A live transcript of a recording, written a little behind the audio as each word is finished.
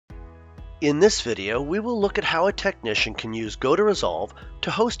In this video, we will look at how a technician can use GoTo Resolve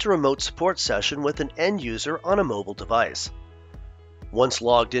to host a remote support session with an end user on a mobile device. Once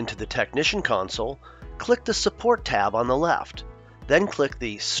logged into the Technician console, click the Support tab on the left. Then click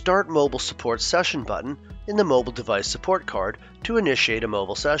the Start Mobile Support Session button in the Mobile Device Support card to initiate a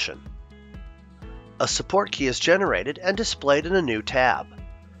mobile session. A support key is generated and displayed in a new tab.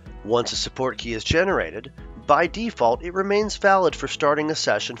 Once a support key is generated, by default it remains valid for starting a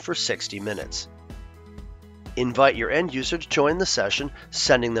session for 60 minutes. Invite your end user to join the session,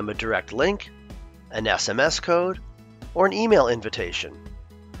 sending them a direct link, an SMS code, or an email invitation.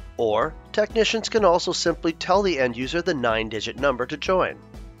 Or, technicians can also simply tell the end user the 9-digit number to join.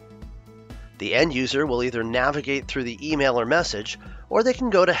 The end user will either navigate through the email or message, or they can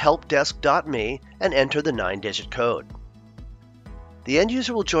go to helpdesk.me and enter the 9-digit code. The end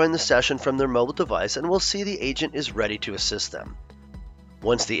user will join the session from their mobile device and will see the agent is ready to assist them.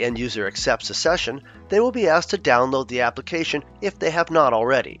 Once the end user accepts the session, they will be asked to download the application if they have not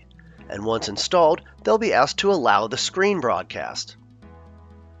already, and once installed, they'll be asked to allow the screen broadcast.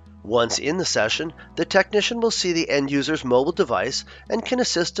 Once in the session, the technician will see the end user's mobile device and can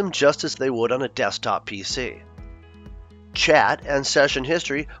assist them just as they would on a desktop PC. Chat and session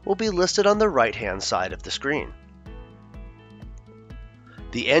history will be listed on the right-hand side of the screen.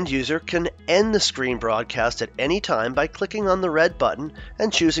 The end user can end the screen broadcast at any time by clicking on the red button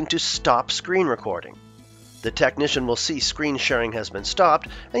and choosing to stop screen recording. The technician will see screen sharing has been stopped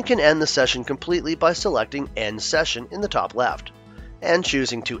and can end the session completely by selecting End Session in the top left and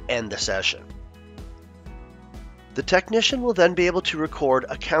choosing to end the session. The technician will then be able to record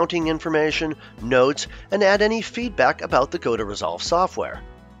accounting information, notes, and add any feedback about the GoTo Resolve software.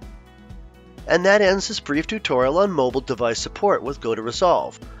 And that ends this brief tutorial on mobile device support with GoTo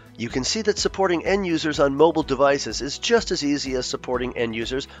Resolve. You can see that supporting end users on mobile devices is just as easy as supporting end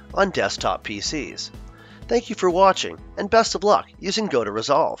users on desktop PCs. Thank you for watching, and best of luck using GoTo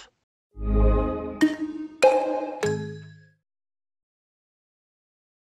Resolve.